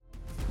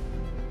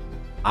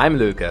I'm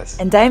Lucas.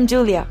 And I'm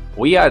Giulia.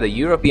 We are the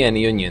European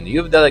Union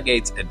Youth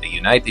Delegates at the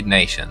United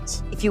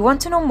Nations. If you want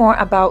to know more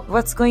about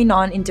what's going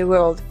on in the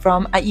world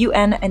from a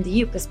UN and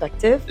EU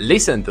perspective,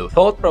 listen to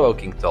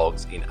thought-provoking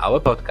talks in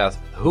our podcast,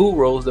 Who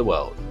Rules the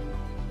World?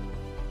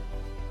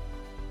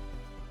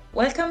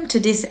 Welcome to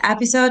this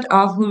episode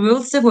of Who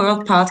Rules the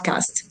World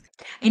podcast.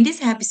 In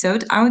this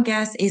episode, our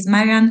guest is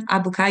Marian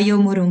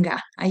Abukayo Murunga,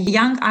 a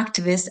young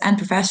activist and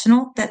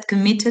professional that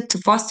committed to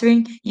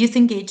fostering youth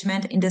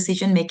engagement in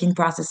decision-making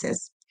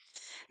processes.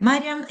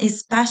 Mariam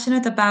is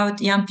passionate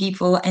about young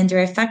people and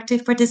their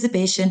effective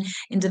participation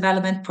in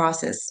development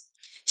process.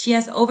 She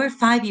has over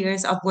 5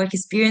 years of work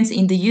experience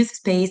in the youth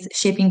space,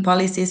 shaping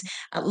policies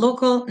at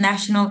local,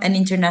 national, and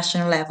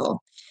international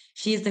level.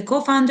 She is the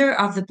co-founder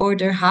of the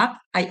Border Hub,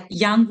 a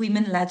young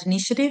women-led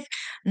initiative,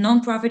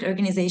 nonprofit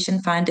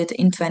organization founded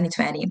in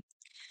 2020.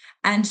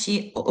 And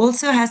she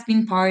also has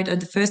been part of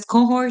the first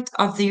cohort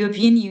of the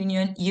European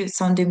Union Youth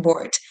Sounding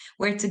Board,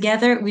 where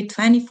together with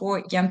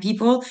 24 young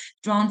people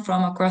drawn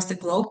from across the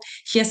globe,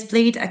 she has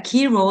played a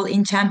key role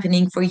in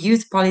championing for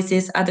youth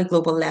policies at the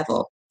global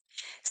level.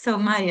 So,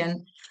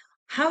 Marian,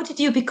 how did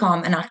you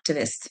become an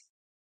activist?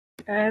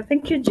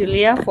 Thank you,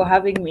 Giulia, for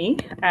having me.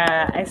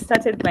 I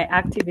started my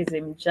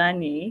activism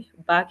journey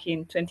back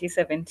in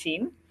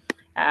 2017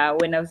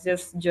 when I was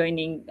just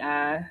joining,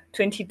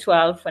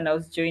 2012 when I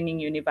was joining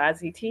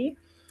university.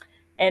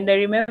 And I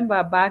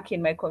remember back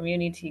in my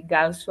community,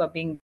 girls were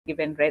being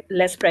given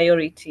less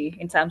priority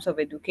in terms of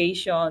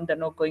education. They're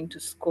not going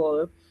to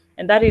school.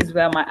 And that is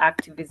where my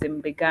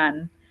activism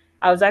began.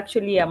 I was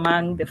actually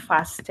among the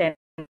first 10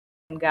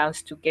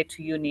 girls to get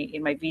to uni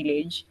in my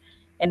village.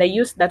 And I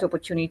used that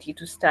opportunity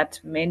to start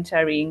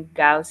mentoring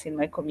girls in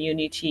my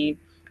community,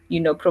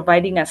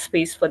 providing a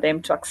space for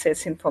them to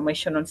access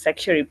information on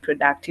sexual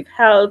reproductive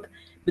health,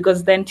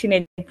 because then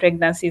teenage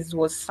pregnancies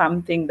was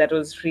something that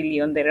was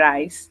really on the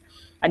rise.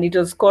 And it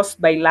was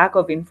caused by lack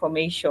of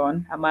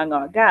information among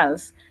our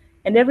girls.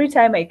 And every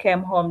time I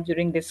came home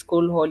during the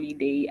school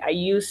holiday, I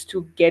used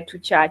to get to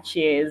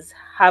churches,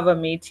 have a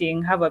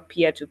meeting, have a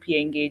peer to peer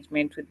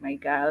engagement with my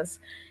girls.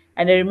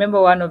 And I remember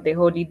one of the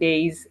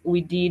holidays, we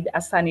did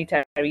a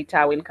sanitary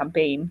towel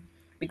campaign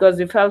because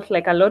we felt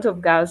like a lot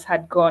of girls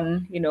had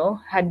gone,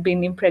 had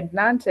been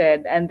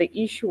impregnated. And the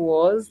issue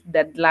was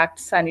that lacked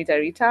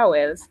sanitary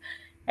towels.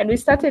 And we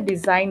started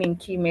designing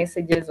key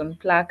messages on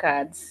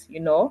placards,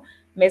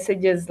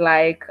 messages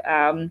like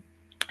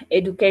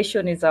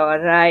education is our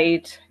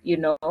right,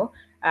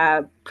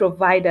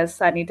 provide us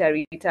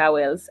sanitary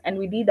towels. And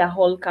we did a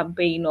whole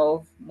campaign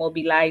of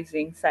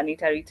mobilizing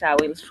sanitary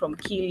towels from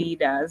key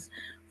leaders,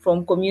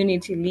 from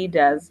community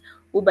leaders,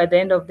 who by the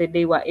end of the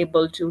day were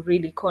able to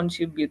really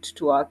contribute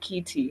to our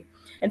kitty.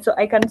 And so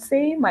I can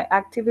say my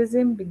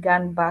activism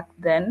began back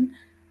then,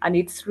 and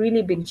it's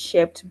really been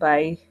shaped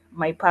by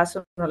my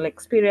personal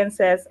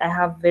experiences. I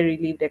have very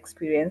lived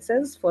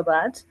experiences for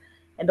that.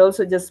 And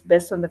also just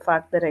based on the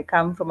fact that I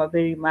come from a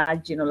very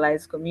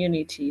marginalized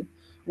community,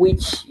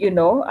 which,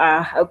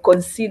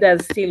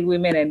 considers still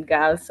women and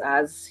girls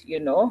as,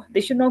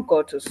 they should not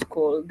go to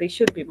school. They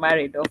should be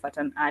married off at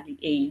an early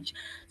age.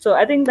 So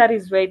I think that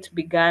is where it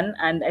began.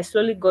 And I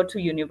slowly got to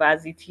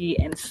university.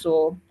 And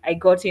so I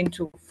got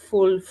into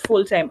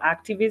full-time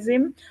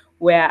activism,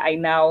 where I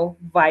now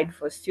vied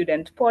for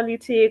student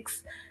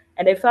politics.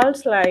 And I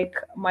felt like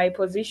my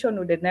position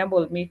would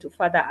enable me to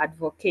further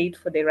advocate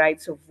for the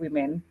rights of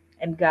women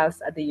and girls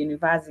at the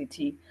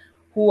university,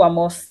 who are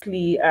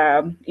mostly,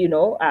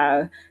 who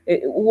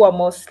are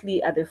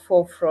mostly at the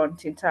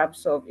forefront in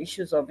terms of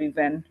issues of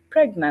even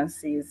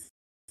pregnancies,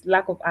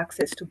 lack of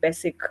access to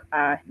basic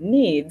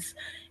needs.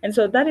 And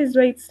so that is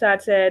where it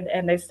started.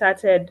 And I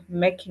started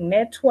making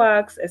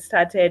networks. I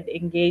started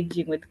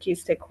engaging with key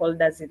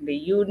stakeholders in the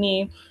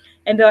uni,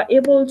 and they were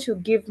able to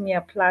give me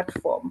a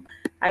platform.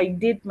 I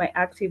did my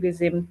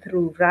activism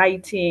through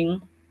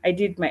writing. I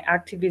did my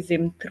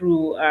activism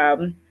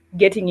through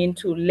getting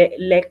into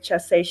lecture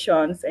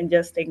sessions and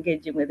just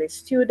engaging with the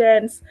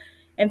students.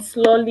 And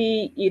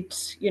slowly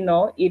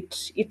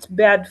it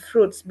bared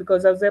fruits,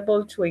 because I was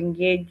able to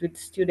engage with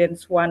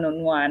students one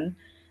on one,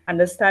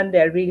 understand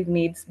their real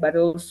needs, but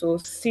also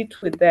sit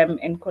with them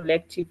and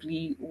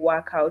collectively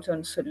work out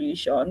on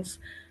solutions.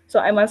 So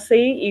I must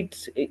say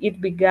it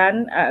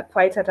began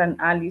quite at an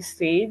early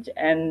stage,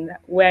 and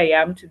where I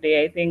am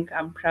today, I think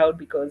I'm proud,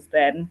 because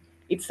then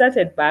it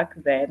started back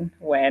then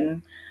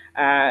when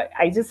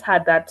I just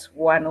had that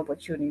one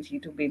opportunity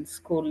to be in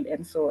school,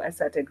 and so I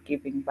started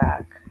giving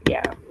back.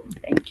 Yeah,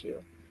 thank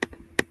you.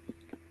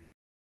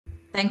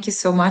 Thank you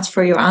so much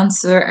for your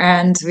answer.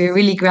 And we're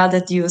really glad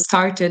that you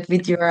started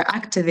with your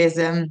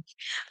activism.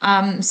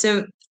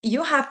 So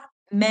you have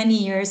many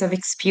years of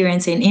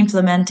experience in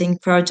implementing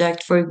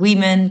projects for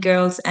women,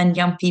 girls, and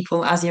young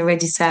people, as you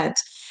already said.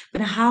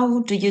 But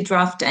how do you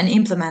draft and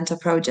implement a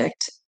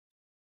project?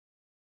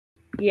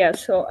 Yeah,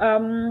 so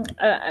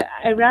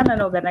I run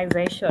an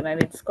organization,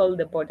 and it's called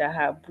the Border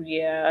Hub.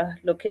 We are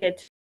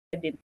located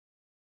in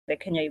the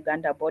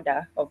Kenya-Uganda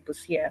border of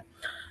Busia.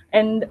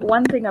 And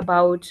one thing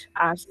about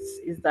us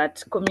is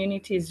that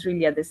community is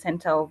really at the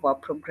center of our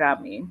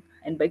programming.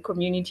 And by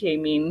community, I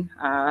mean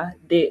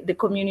the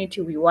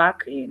community we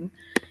work in.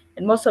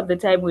 And most of the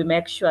time, we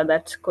make sure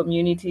that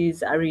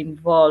communities are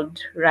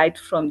involved right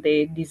from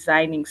the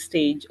designing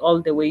stage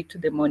all the way to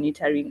the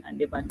monitoring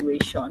and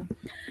evaluation.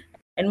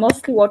 And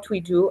mostly what we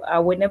do,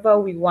 whenever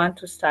we want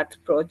to start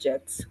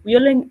projects, we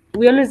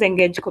always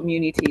engage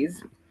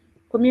communities.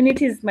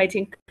 Communities might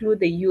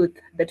include the youth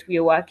that we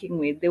are working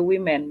with, the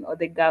women or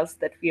the girls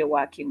that we are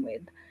working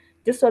with,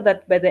 just so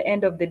that by the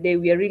end of the day,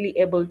 we are really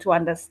able to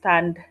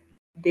understand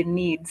the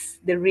needs,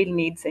 the real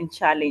needs and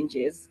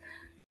challenges,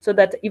 so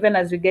that even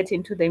as we get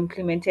into the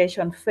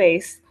implementation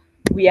phase,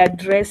 we are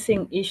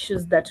addressing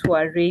issues that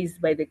were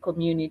raised by the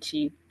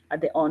community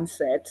at the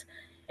onset.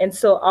 And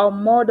so our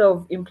mode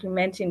of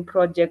implementing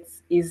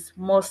projects is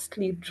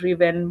mostly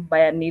driven by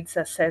a needs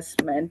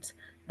assessment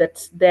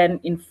that then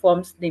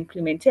informs the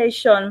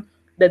implementation,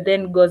 that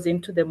then goes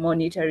into the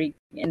monitoring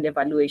and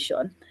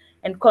evaluation.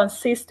 And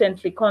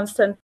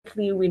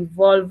constantly, we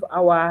involve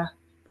our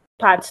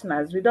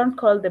partners. We don't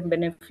call them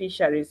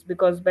beneficiaries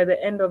because by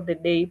the end of the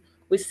day,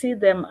 we see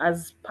them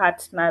as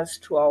partners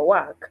to our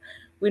work.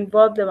 We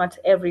involve them at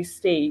every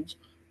stage.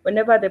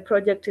 Whenever the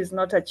project is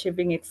not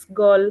achieving its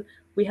goal,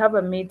 we have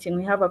a meeting,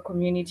 we have a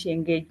community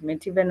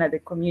engagement, even at the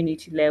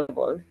community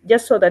level,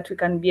 just so that we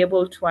can be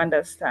able to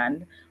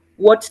understand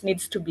what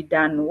needs to be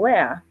done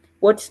where,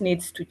 what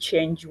needs to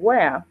change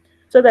where,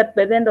 so that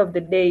by the end of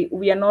the day,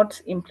 we are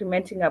not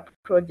implementing a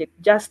project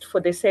just for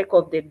the sake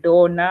of the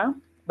donor,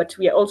 but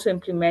we are also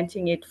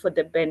implementing it for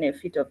the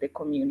benefit of the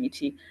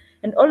community.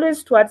 And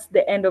always towards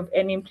the end of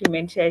any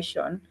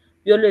implementation,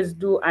 we always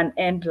do an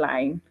end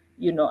line,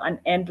 an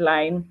end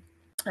line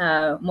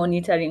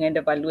monitoring and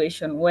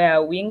evaluation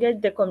where we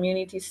engage the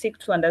community, seek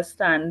to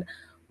understand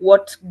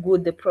what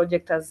good the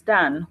project has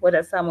done, what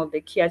are some of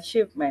the key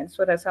achievements,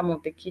 what are some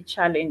of the key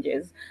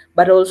challenges,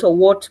 but also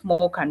what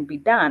more can be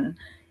done.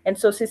 And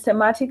so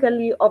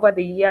systematically over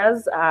the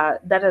years,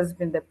 that has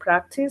been the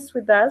practice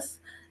with us.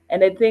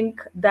 And I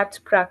think that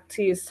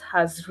practice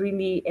has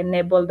really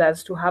enabled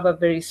us to have a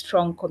very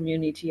strong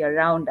community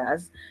around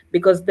us,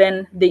 because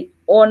then they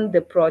own the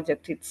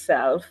project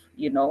itself,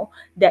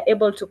 they're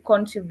able to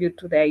contribute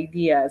to the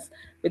ideas,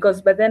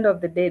 because by the end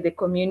of the day, the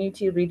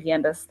community really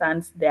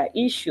understands their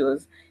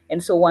issues.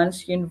 And so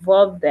once you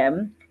involve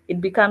them,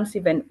 it becomes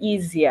even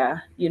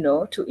easier,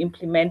 to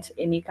implement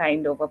any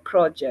kind of a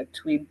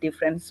project with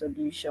different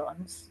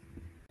solutions.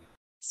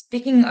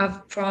 Speaking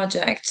of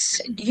projects,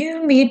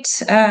 you meet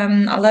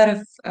a lot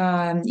of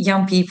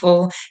young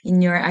people in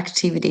your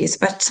activities,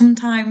 but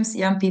sometimes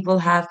young people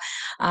have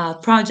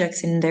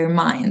projects in their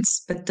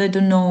minds, but they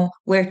don't know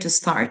where to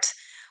start.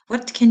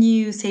 What can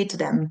you say to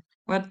them?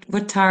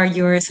 What are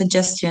your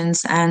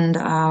suggestions and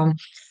um,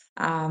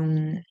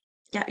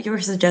 yeah, your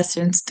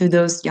suggestions to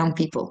those young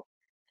people?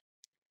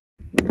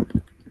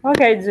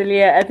 Okay,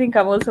 Giulia, I think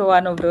I'm also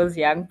one of those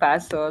young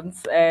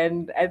persons.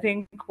 And I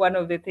think one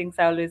of the things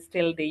I always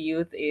tell the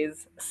youth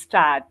is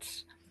start.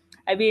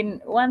 I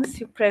mean, once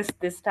you press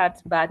the start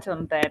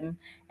button, then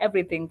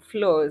everything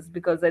flows,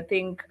 because I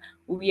think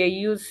we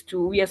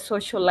are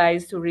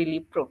socialized to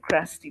really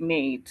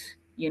procrastinate.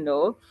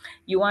 You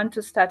want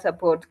to start a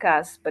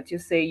podcast, but you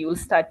say you'll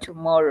start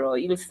tomorrow,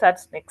 you'll start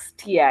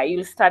next year,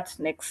 you'll start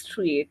next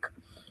week.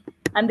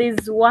 And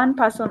there's one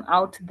person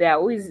out there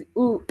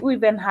who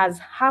even has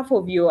half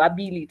of your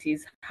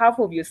abilities, half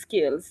of your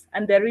skills,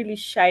 and they're really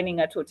shining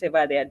at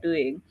whatever they're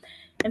doing.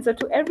 And so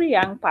to every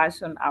young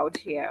person out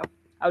here,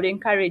 I would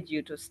encourage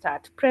you to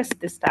start. Press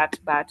the start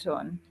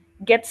button.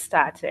 Get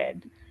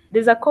started.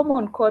 There's a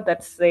common quote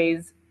that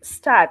says,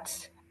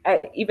 start.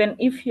 Even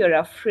if you're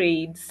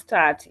afraid,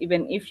 start.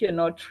 Even if you're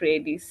not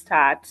ready,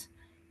 start.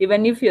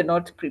 Even if you're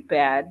not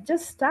prepared,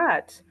 just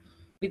start,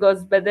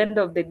 because by the end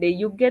of the day,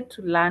 you get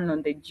to learn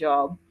on the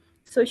job.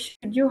 So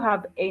should you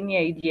have any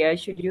idea,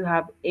 should you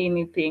have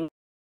anything,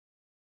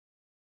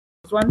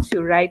 once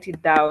you write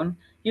it down,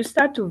 you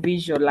start to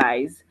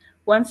visualize.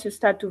 Once you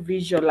start to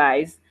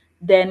visualize,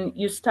 then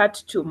you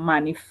start to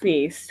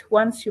manifest.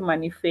 Once you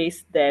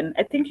manifest, then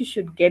I think you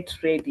should get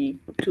ready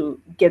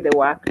to get the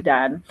work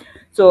done.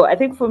 So I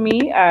think for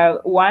me,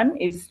 one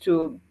is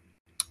to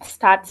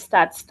start.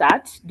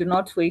 Do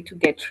not wait to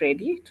get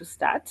ready to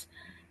start.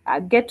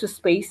 Get to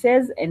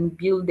spaces and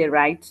build the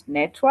right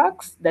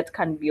networks that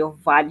can be of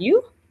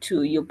value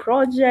to your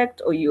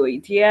project or your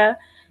idea.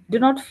 Do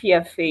not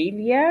fear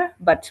failure,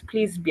 but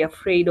please be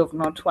afraid of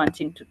not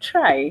wanting to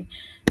try.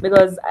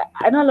 Because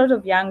I know a lot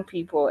of young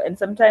people, and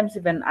sometimes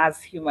even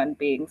as human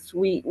beings,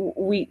 we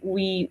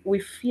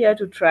fear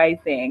to try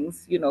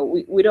things. We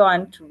don't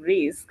want to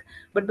risk.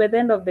 But by the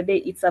end of the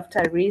day, it's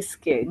after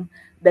risking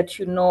that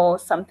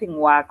something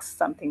works,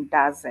 something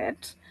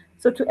doesn't.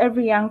 So to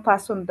every young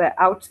person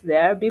out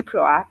there, be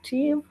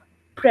proactive,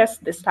 press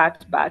the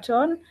start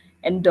button,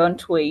 and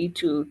don't wait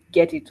to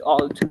get it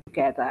all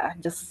together.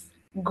 Just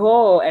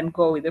go and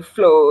go with the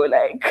flow.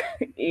 Like,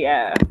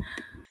 yeah.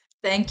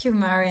 Thank you,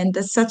 Marian.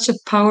 That's such a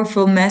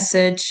powerful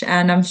message,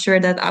 and I'm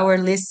sure that our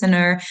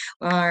listener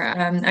are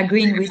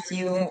agreeing with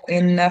you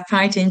in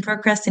fighting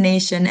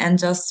procrastination and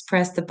just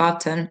press the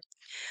button.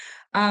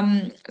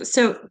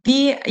 So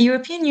the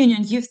European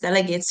Union Youth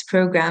Delegates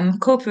Program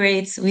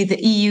cooperates with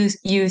the EU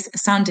Youth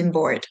Sounding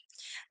Board.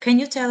 Can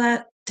you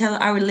tell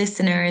our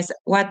listeners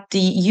what the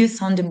Youth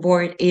Sounding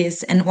Board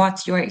is and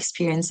what your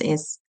experience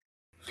is?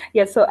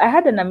 Yeah, so I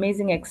had an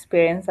amazing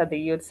experience at the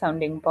Youth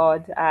Sounding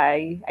Board.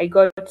 I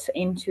got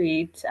into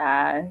it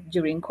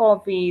during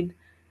COVID,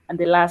 and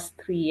the last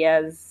 3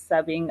 years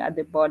serving at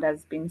the board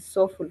has been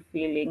so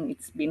fulfilling.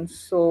 It's been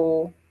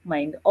so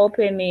mind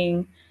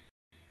opening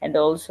and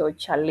also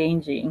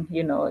challenging,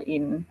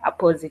 in a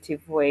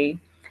positive way.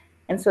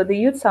 And so the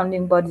Youth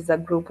Sounding Board is a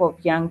group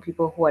of young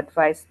people who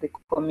advise the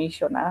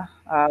Commissioner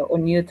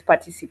on youth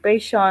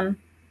participation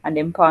and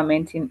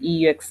empowerment in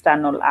EU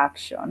external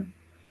action.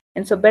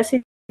 And so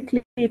basically,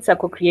 it's a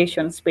co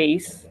creation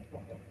space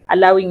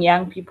allowing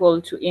young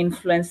people to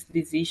influence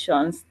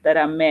decisions that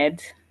are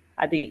made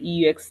at the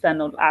EU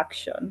external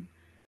action.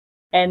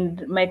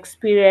 And my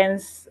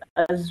experience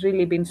has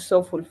really been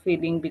so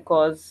fulfilling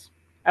because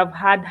I've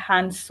had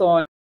hands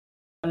on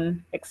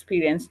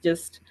experience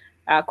just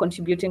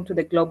contributing to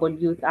the Global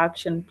Youth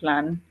Action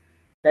Plan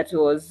that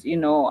was,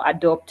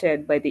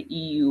 adopted by the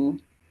EU.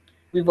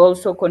 We've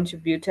also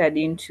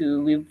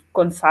we've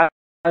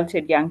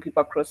consulted young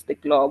people across the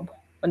globe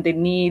on the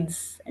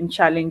needs and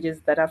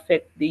challenges that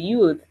affect the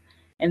youth.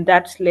 And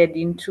that led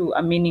into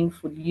a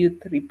meaningful youth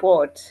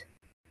report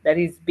that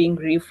is being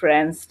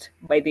referenced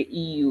by the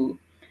EU.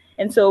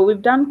 And so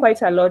we've done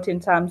quite a lot in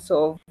terms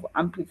of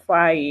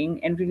amplifying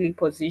and really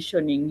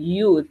positioning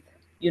youth,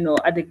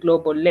 at the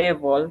global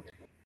level.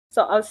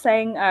 So I was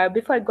saying,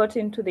 before I got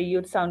into the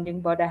youth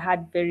sounding board, I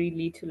had very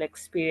little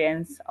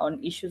experience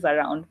on issues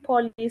around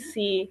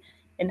policy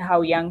and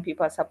how young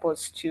people are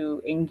supposed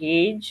to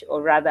engage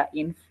or rather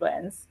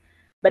influence.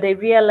 But I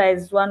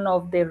realized one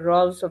of the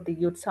roles of the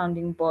youth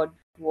sounding board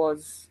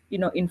was,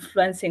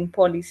 influencing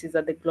policies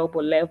at the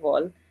global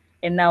level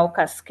and now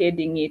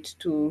cascading it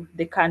to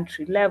the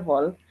country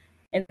level.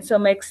 And so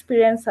my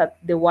experience at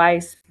the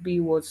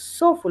YSB was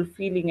so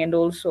fulfilling and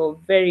also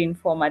very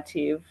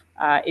informative,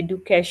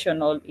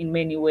 educational in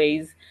many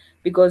ways,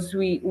 because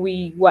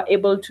we were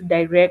able to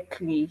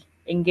directly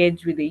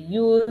engage with the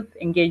youth,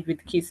 engage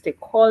with key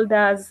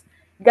stakeholders,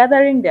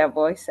 gathering their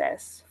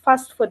voices.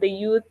 First, for the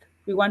youth,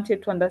 we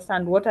wanted to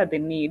understand what are the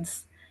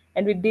needs.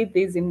 And we did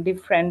this in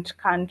different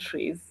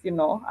countries,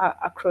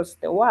 across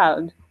the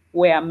world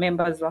where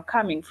members were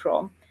coming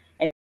from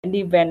and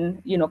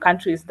even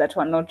countries that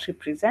were not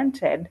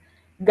represented,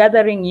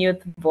 gathering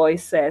youth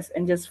voices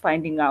and just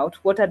finding out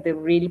what are the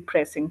real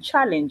pressing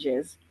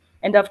challenges.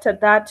 And after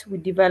that, we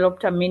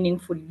developed a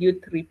meaningful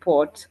youth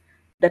report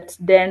that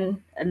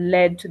then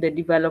led to the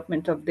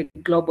development of the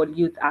Global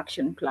Youth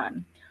Action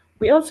Plan.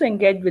 We also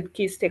engaged with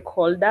key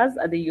stakeholders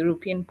at the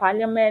European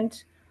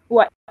Parliament who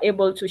are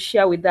able to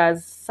share with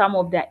us some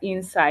of their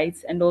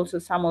insights and also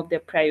some of their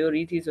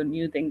priorities on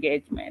youth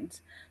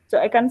engagement. So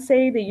I can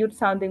say the Youth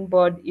Sounding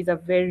Board is a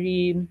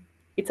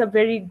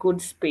very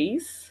good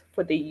space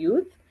for the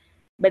youth.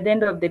 By the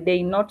end of the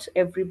day, not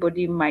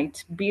everybody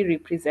might be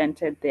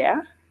represented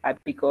there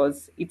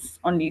because it's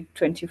only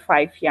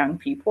 25 young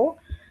people.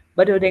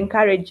 But I would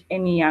encourage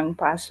any young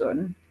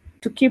person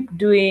to keep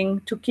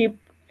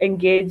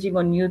engaging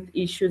on youth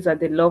issues at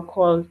the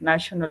local,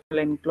 national,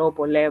 and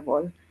global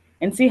level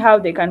and see how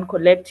they can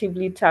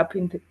collectively tap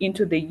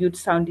into the youth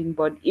sounding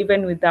board,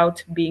 even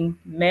without being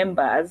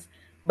members,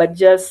 but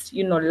just,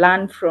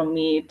 learn from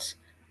it,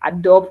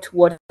 adopt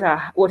what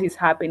is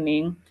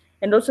happening,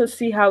 and also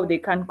see how they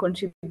can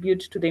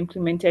contribute to the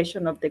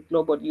implementation of the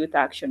Global Youth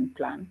Action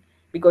Plan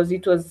because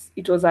it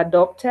was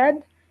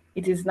adopted.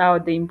 It is now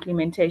the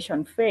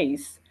implementation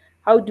phase.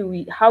 How do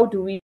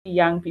we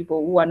young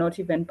people who are not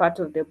even part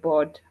of the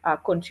board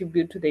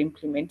contribute to the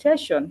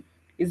implementation?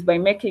 Is by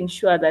making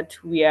sure that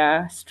we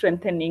are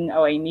strengthening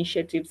our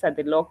initiatives at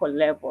the local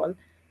level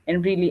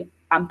and really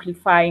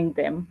amplifying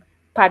them,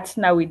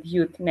 partner with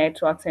youth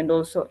networks, and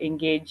also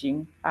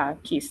engaging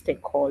key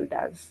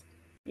stakeholders.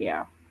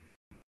 Yeah.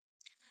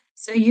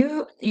 So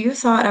you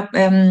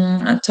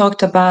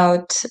talked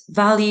about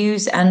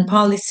values and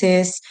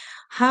policies.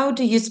 How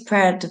do you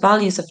spread the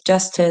values of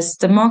justice,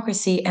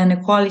 democracy, and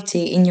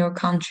equality in your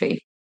country?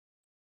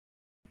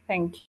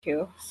 Thank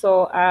you.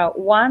 So,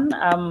 I'm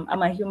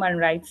a human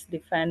rights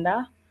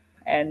defender,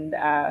 and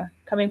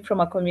coming from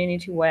a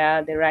community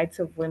where the rights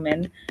of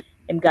women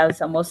and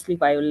girls are mostly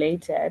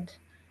violated,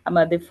 I'm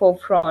at the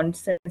forefront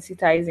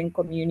sensitizing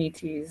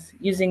communities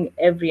using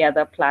every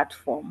other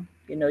platform,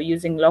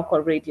 using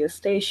local radio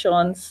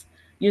stations,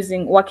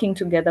 using working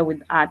together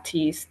with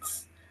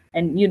artists,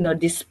 and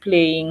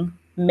displaying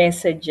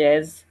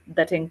messages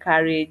that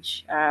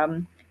encourage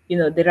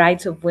the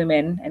rights of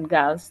women and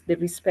girls, the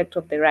respect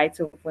of the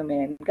rights of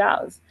women and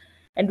girls.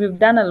 And we've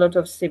done a lot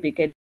of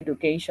civic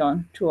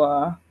education to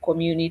our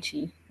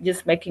community,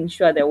 just making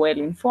sure they're well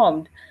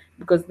informed,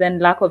 because then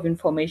lack of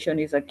information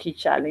is a key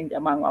challenge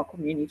among our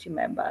community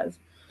members.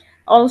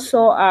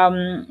 Also,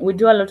 we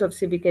do a lot of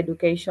civic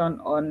education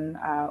on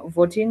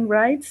voting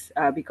rights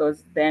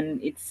because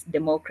then it's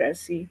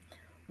democracy.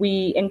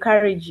 We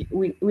encourage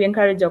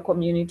our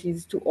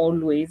communities to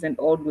always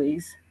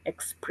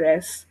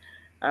express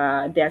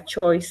their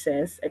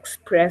choices,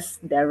 express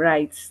their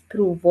rights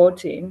through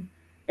voting,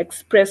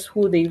 express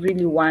who they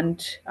really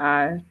want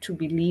to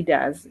be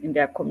leaders in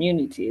their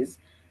communities,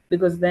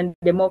 because then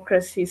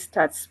democracy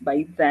starts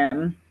by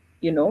them,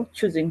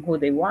 choosing who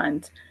they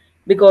want,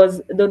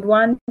 because they don't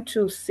want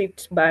to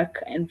sit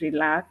back and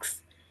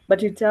relax,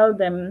 but you tell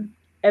them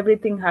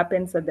everything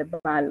happens at the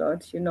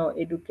ballot.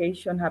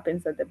 Education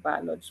happens at the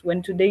ballot.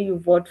 When today you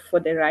vote for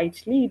the right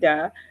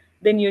leader,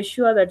 then you're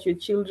sure that your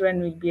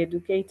children will be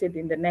educated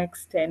in the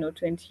next 10 or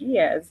 20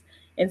 years.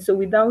 And so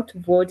without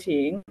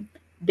voting,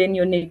 then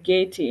you're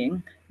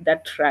negating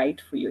that right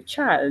for your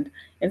child.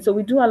 And so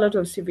we do a lot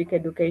of civic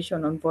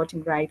education on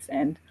voting rights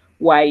and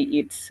why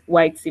it's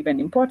even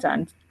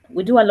important.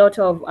 We do a lot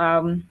of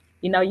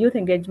in our youth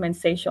engagement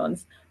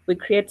sessions, we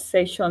create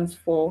sessions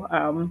for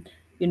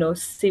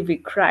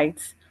civic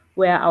rights,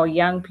 where our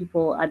young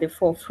people are at the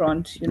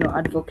forefront,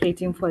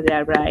 advocating for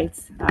their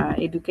rights,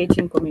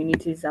 educating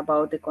communities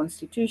about the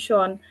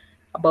constitution,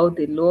 about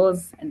the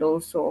laws, and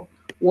also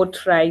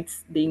what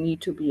rights they need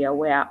to be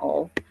aware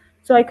of.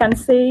 So I can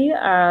say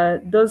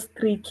those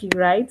three key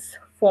rights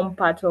form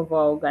part of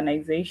our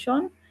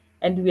organization,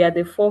 and we are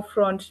the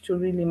forefront to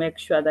really make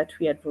sure that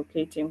we are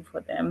advocating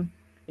for them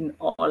in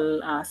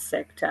all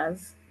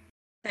sectors.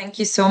 Thank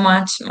you so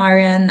much,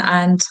 Marian.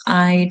 And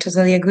I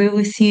totally agree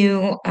with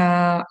you.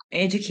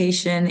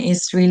 Education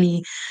is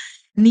really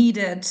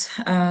needed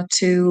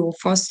to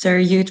foster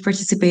youth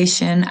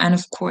participation and,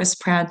 of course,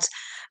 spread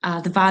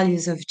the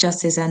values of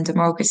justice and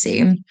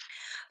democracy.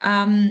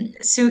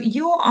 So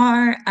you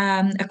are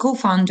a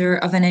co-founder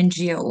of an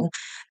NGO,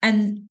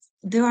 and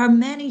there are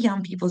many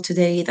young people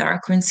today that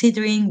are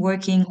considering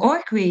working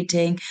or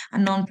creating a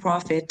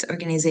nonprofit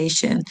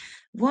organization.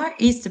 What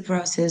is the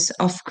process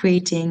of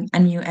creating a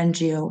new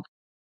NGO?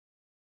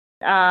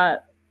 uh,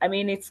 I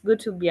mean, it's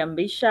good to be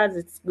ambitious,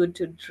 it's good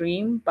to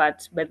dream,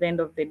 but by the end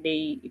of the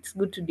day, it's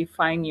good to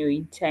define your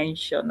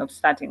intention of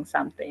starting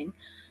something.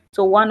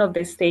 So, one of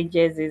the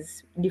stages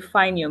is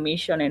define your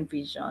mission and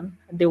vision,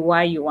 the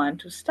why you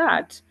want to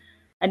start.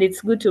 And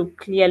it's good to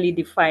clearly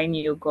define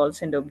your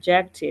goals and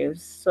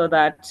objectives so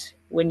that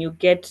when you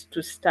get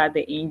to start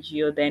the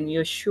NGO, then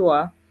you're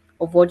sure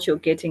of what you're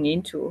getting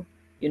into,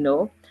 you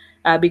know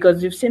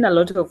because we've seen a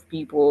lot of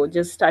people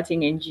just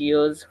starting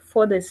NGOs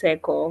for the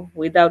sake of,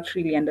 without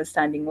really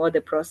understanding what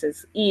the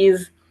process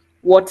is,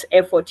 what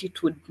effort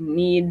it would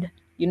need,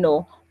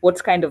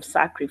 what kind of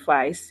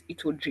sacrifice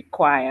it would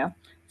require.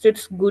 So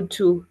it's good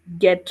to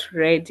get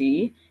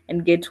ready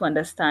and get to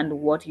understand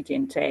what it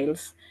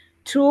entails.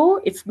 Two,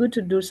 it's good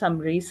to do some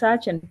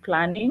research and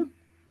planning.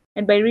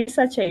 And by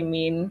research, I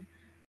mean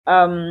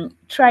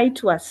try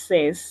to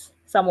assess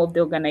some of the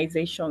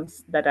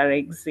organizations that are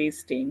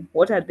existing.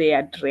 What are they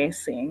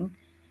addressing?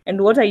 And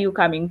what are you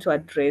coming to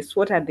address?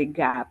 What are the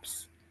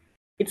gaps?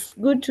 It's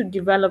good to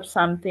develop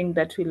something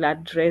that will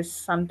address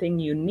something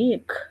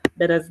unique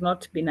that has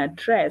not been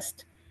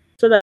addressed,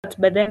 so that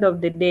by the end of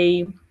the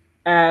day,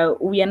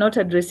 we are not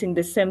addressing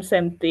the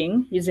same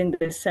thing using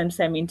the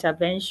same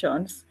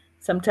interventions.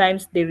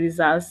 Sometimes the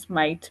results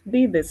might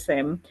be the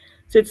same.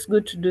 So it's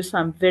good to do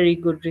some very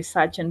good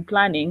research and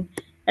planning.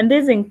 And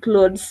this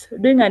includes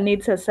doing a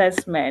needs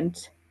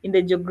assessment in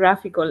the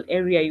geographical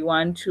area you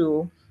want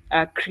to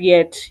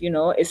create,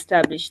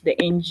 establish the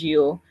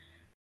NGO.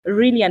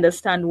 Really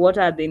understand what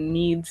are the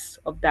needs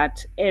of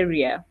that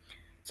area,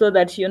 so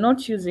that you're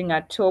not using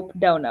a top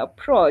down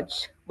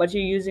approach, but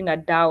you're using a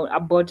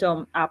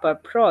bottom up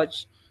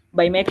approach,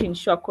 by making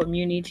sure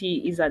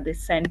community is at the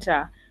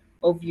center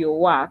of your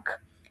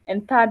work.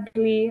 And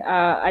thirdly,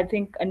 I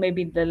think, and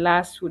maybe the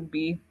last would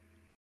be,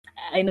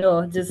 I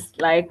know,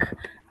 just like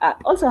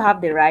also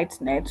have the right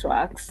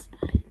networks.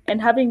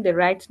 And having the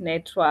right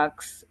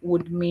networks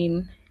would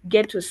mean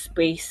get to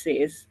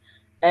spaces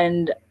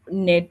and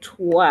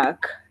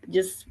network,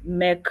 just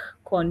make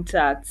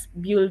contacts,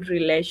 build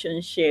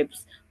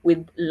relationships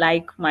with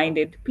like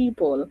minded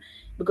people.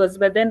 Because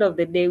by the end of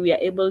the day, we are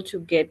able to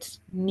get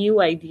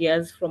new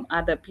ideas from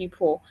other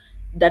people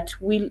that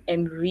will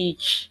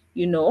enrich,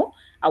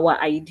 our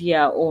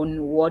idea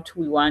on what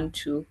we want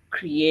to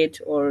create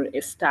or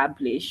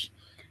establish.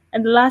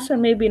 And the last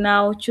one, maybe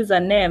now choose a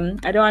name.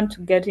 I don't want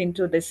to get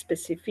into the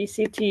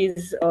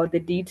specificities or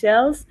the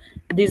details.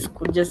 This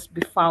could just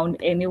be found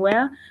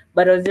anywhere.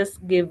 But I was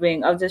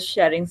just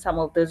sharing some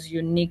of those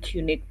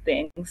unique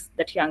things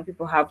that young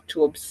people have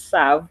to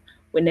observe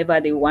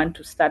whenever they want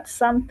to start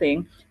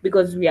something,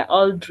 because we are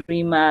all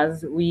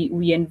dreamers,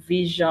 we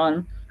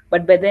envision,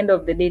 but by the end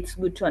of the day, it's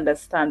good to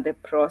understand the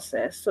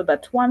process so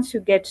that once you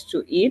get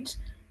to it,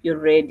 you're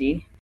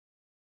ready.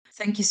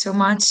 Thank you so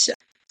much.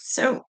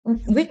 So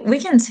we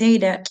can say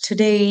that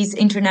today's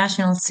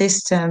international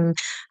system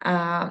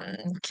um,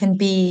 can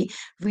be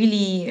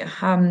really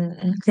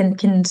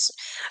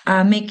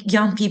make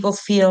young people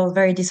feel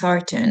very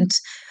disheartened.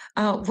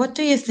 What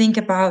do you think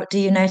about the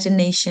United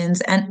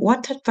Nations, and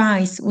what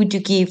advice would you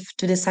give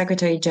to the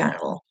Secretary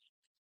General?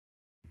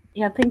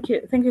 Yeah, thank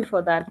you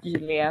for that,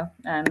 Julia.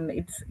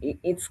 And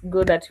it's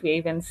good that we're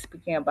even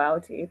speaking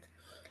about it.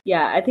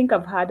 Yeah, I think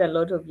I've had a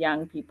lot of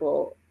young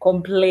people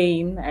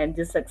complain and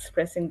just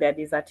expressing their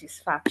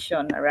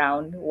dissatisfaction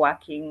around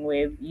working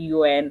with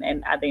UN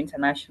and other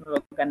international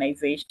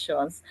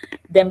organizations.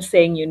 Them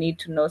saying you need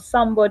to know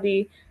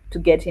somebody to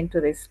get into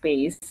this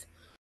space.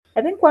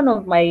 I think one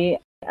of my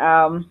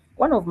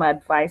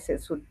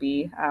advices would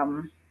be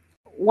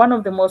one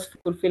of the most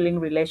fulfilling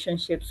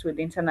relationships with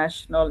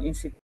international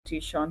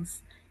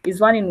institutions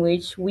is one in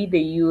which we, the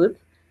youth,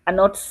 are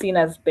not seen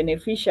as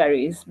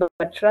beneficiaries,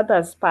 but rather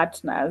as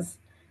partners.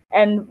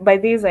 And by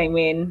this, I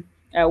mean,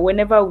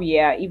 whenever we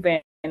are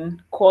even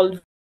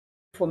called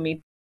for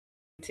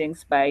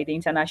meetings by the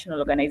international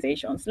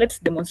organizations, let's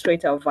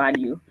demonstrate our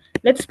value.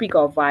 Let's speak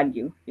our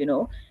value,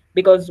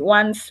 because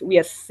once we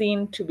are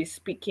seen to be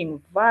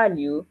speaking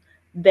value,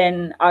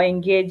 then our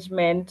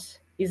engagement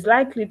is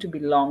likely to be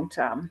long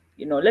term.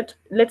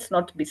 Let's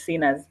not be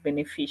seen as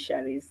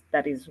beneficiaries.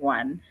 That is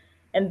one.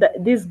 And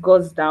this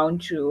goes down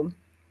to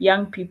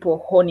young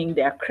people honing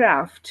their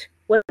craft.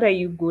 What are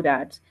you good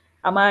at?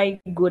 Am I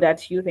good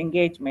at youth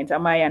engagement?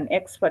 Am I an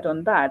expert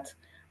on that?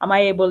 Am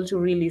I able to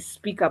really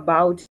speak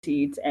about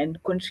it and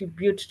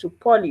contribute to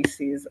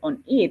policies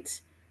on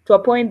it to a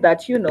point that,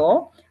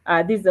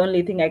 this is the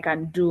only thing I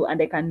can do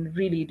and I can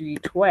really do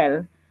it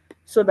well?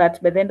 So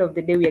that by the end of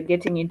the day, we are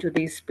getting into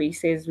these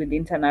spaces with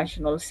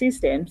international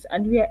systems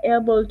and we are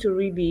able to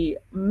really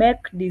make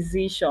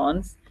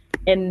decisions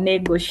and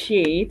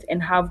negotiate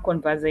and have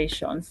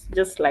conversations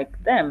just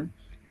like them.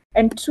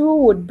 And two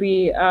would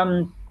be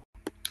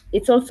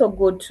it's also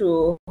good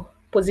to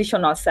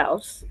position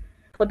ourselves.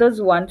 For those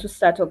who want to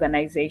start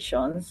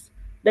organizations,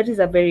 that is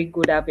a very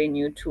good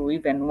avenue to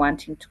even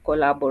wanting to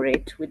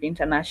collaborate with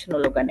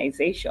international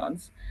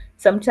organizations.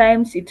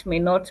 Sometimes it may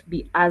not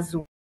be as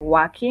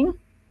working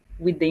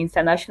with the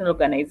international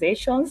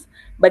organizations,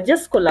 but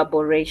just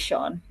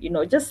collaboration,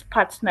 just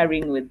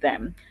partnering with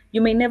them.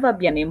 You may never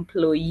be an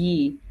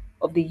employee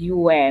of the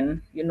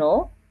UN,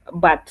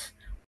 but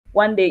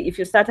one day if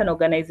you start an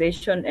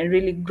organization and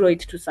really grow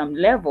it to some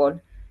level,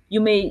 you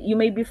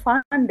may be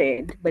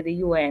funded by the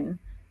UN,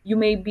 you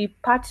may be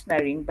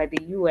partnering by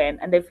the UN,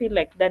 and I feel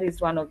like that is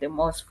one of the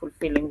most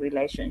fulfilling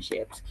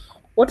relationships.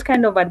 What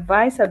kind of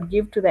advice I'd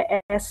give to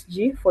the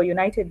SG for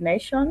United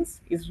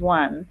Nations is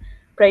one,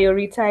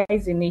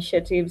 prioritize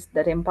initiatives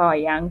that empower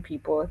young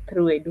people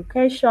through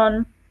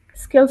education,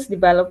 skills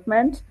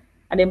development,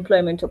 and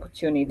employment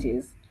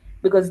opportunities.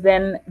 Because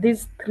then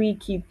these three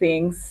key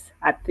things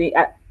are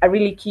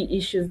really key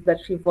issues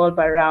that revolve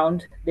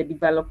around the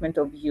development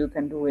of youth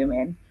and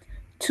women.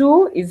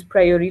 Two is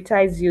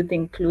prioritize youth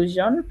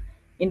inclusion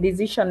in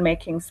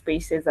decision-making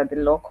spaces at the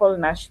local,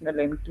 national,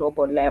 and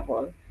global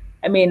level.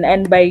 I mean,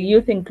 and by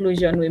youth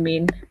inclusion, we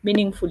mean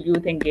meaningful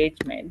youth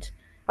engagement.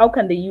 How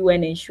can the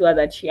UN ensure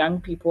that young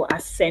people are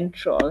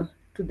central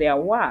to their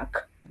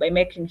work by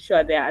making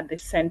sure they are at the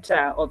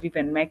center of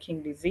even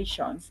making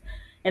decisions?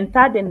 And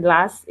third and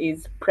last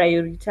is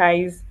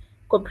prioritize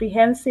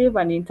comprehensive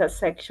and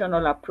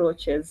intersectional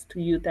approaches to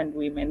youth and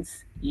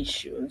women's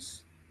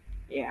issues.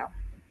 Yeah.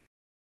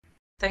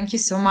 Thank you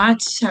so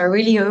much. I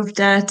really hope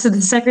that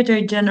the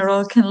Secretary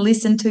General can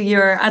listen to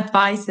your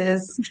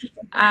advices.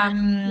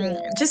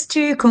 Just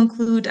to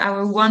conclude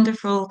our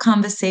wonderful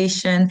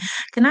conversation,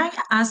 can I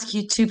ask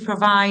you to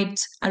provide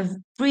a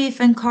brief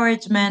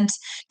encouragement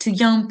to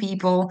young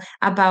people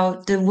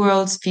about the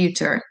world's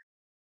future?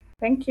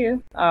 Thank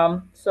you.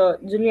 So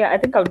Julia, I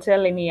think I'll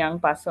tell any young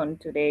person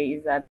today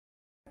is that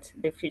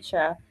the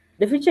future,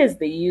 the future is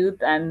the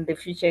youth and the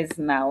future is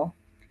now.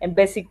 And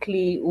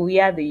basically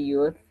we are the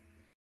youth.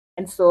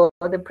 And so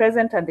the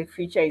present and the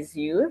future is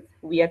youth.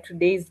 We are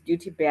today's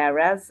duty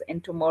bearers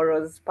and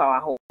tomorrow's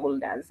power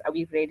holders. Are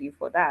we ready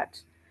for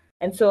that?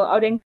 And so I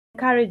would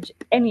encourage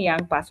any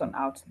young person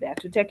out there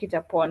to take it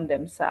upon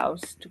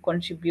themselves to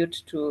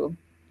contribute to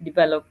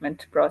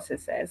development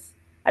processes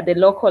at the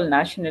local,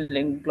 national,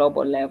 and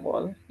global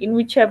level, in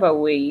whichever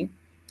way.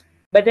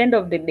 By the end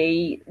of the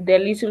day, their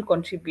little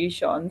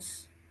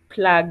contributions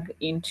plug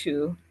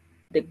into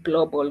the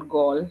global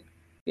goal,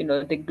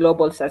 the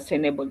global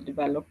sustainable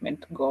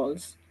development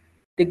goals,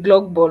 the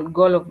global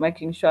goal of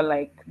making sure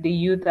like the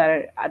youth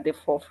are at the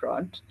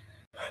forefront.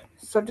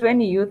 So to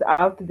any youth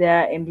out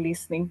there and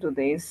listening to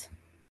this,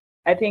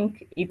 I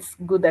think it's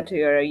good that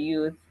you're a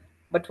youth.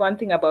 But one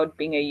thing about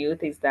being a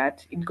youth is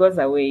that it goes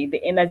away,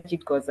 the energy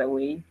goes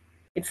away.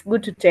 It's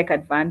good to take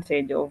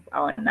advantage of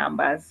our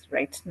numbers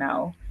right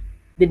now.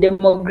 The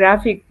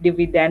demographic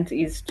dividend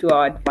is to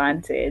our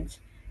advantage.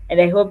 And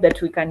I hope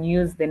that we can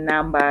use the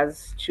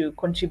numbers to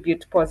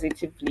contribute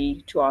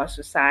positively to our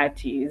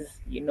societies,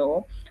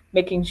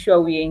 making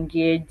sure we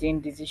engage in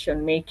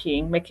decision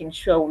making, making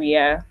sure we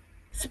are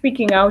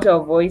speaking out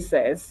our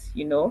voices,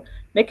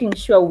 making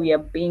sure we are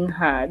being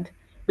heard,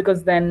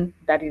 because then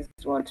that is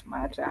what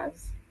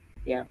matters.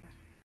 Yeah.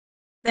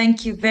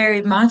 Thank you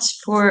very much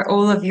for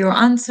all of your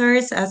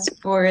answers, as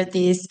for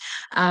this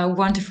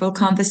wonderful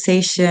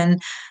conversation.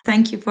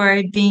 Thank you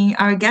for being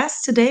our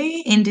guest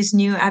today in this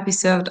new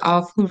episode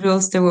of Who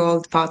Rules the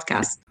World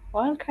podcast.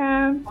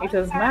 Welcome. It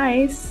was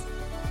nice.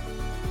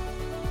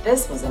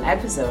 This was an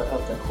episode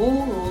of the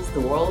Who Rules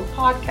the World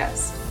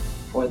podcast.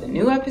 For the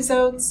new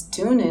episodes,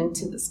 tune in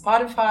to the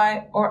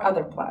Spotify or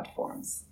other platforms.